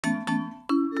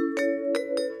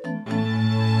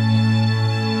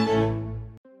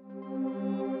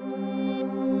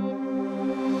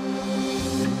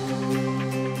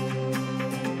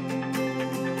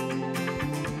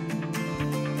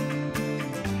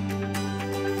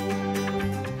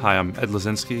Hi, I'm Ed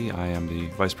Lazinski. I am the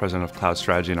Vice President of Cloud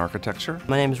Strategy and Architecture.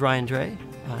 My name is Ryan Dre.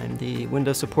 I'm the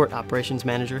Windows Support Operations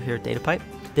Manager here at Datapipe.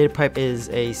 Datapipe is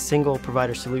a single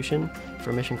provider solution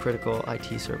for mission-critical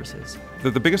IT services.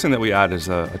 The biggest thing that we add is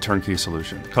a turnkey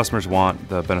solution. Customers want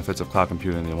the benefits of cloud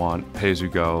computing. They want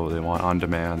pay-as-you-go, they want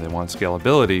on-demand, they want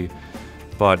scalability,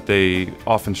 but they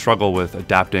often struggle with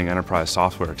adapting enterprise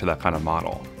software to that kind of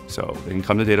model. So they can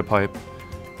come to Datapipe,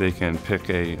 they can pick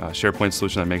a SharePoint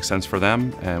solution that makes sense for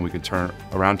them, and we can turn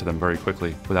around to them very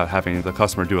quickly without having the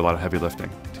customer do a lot of heavy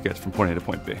lifting to get from point A to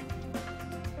point B.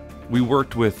 We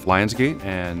worked with Lionsgate,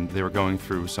 and they were going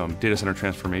through some data center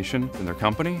transformation in their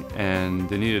company, and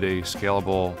they needed a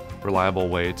scalable, reliable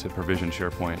way to provision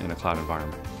SharePoint in a cloud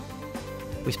environment.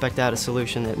 We spec'd out a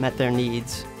solution that met their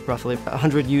needs, roughly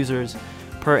 100 users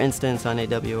per instance on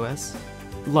AWS.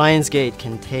 Lionsgate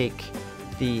can take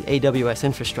the AWS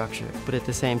infrastructure, but at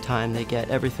the same time they get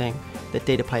everything that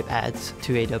Datapipe adds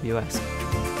to AWS.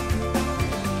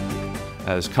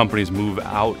 As companies move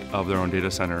out of their own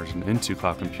data centers and into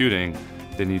cloud computing,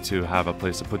 they need to have a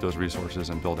place to put those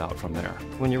resources and build out from there.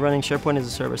 When you're running SharePoint as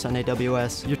a service on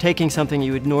AWS, you're taking something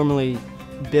you would normally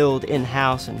build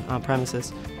in-house and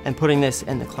on-premises and putting this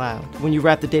in the cloud. When you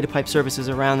wrap the Datapipe services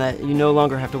around that, you no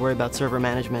longer have to worry about server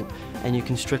management, and you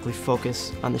can strictly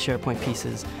focus on the SharePoint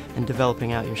pieces and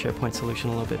developing out your SharePoint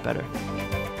solution a little bit better.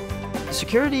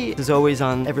 Security is always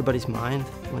on everybody's mind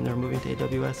when they're moving to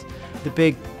AWS. The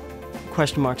big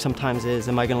question mark sometimes is,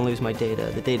 am I going to lose my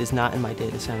data? The data's not in my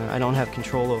data center. I don't have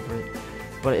control over it.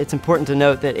 But it's important to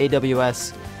note that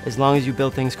AWS, as long as you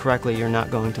build things correctly, you're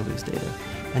not going to lose data.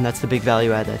 And that's the big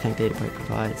value add that I think Datapipe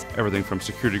provides. Everything from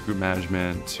security group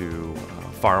management to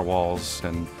firewalls,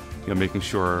 and making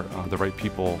sure the right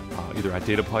people either at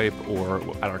Datapipe or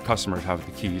at our customers have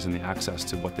the keys and the access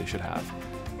to what they should have.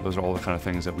 Those are all the kind of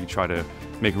things that we try to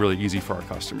make really easy for our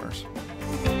customers.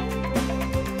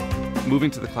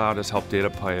 Moving to the cloud has helped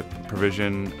Datapipe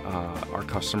provision our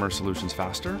customer solutions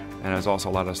faster, and has also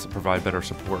allowed us to provide better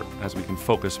support as we can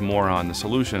focus more on the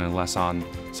solution and less on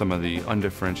some of the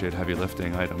undifferentiated heavy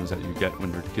lifting items that you get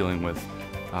when you're dealing with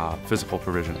physical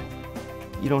provisioning.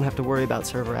 You don't have to worry about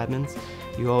server admins.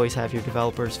 You always have your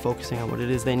developers focusing on what it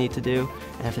is they need to do,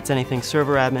 and if it's anything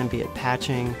server admin, be it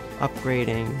patching,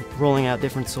 upgrading, rolling out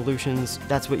different solutions,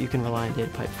 that's what you can rely on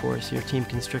Datapipe for, so your team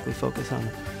can strictly focus on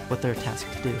what they're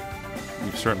tasked to do.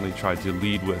 We've certainly tried to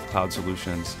lead with cloud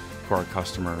solutions for our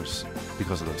customers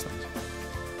because of those things.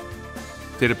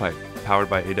 Datapipe, powered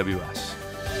by AWS.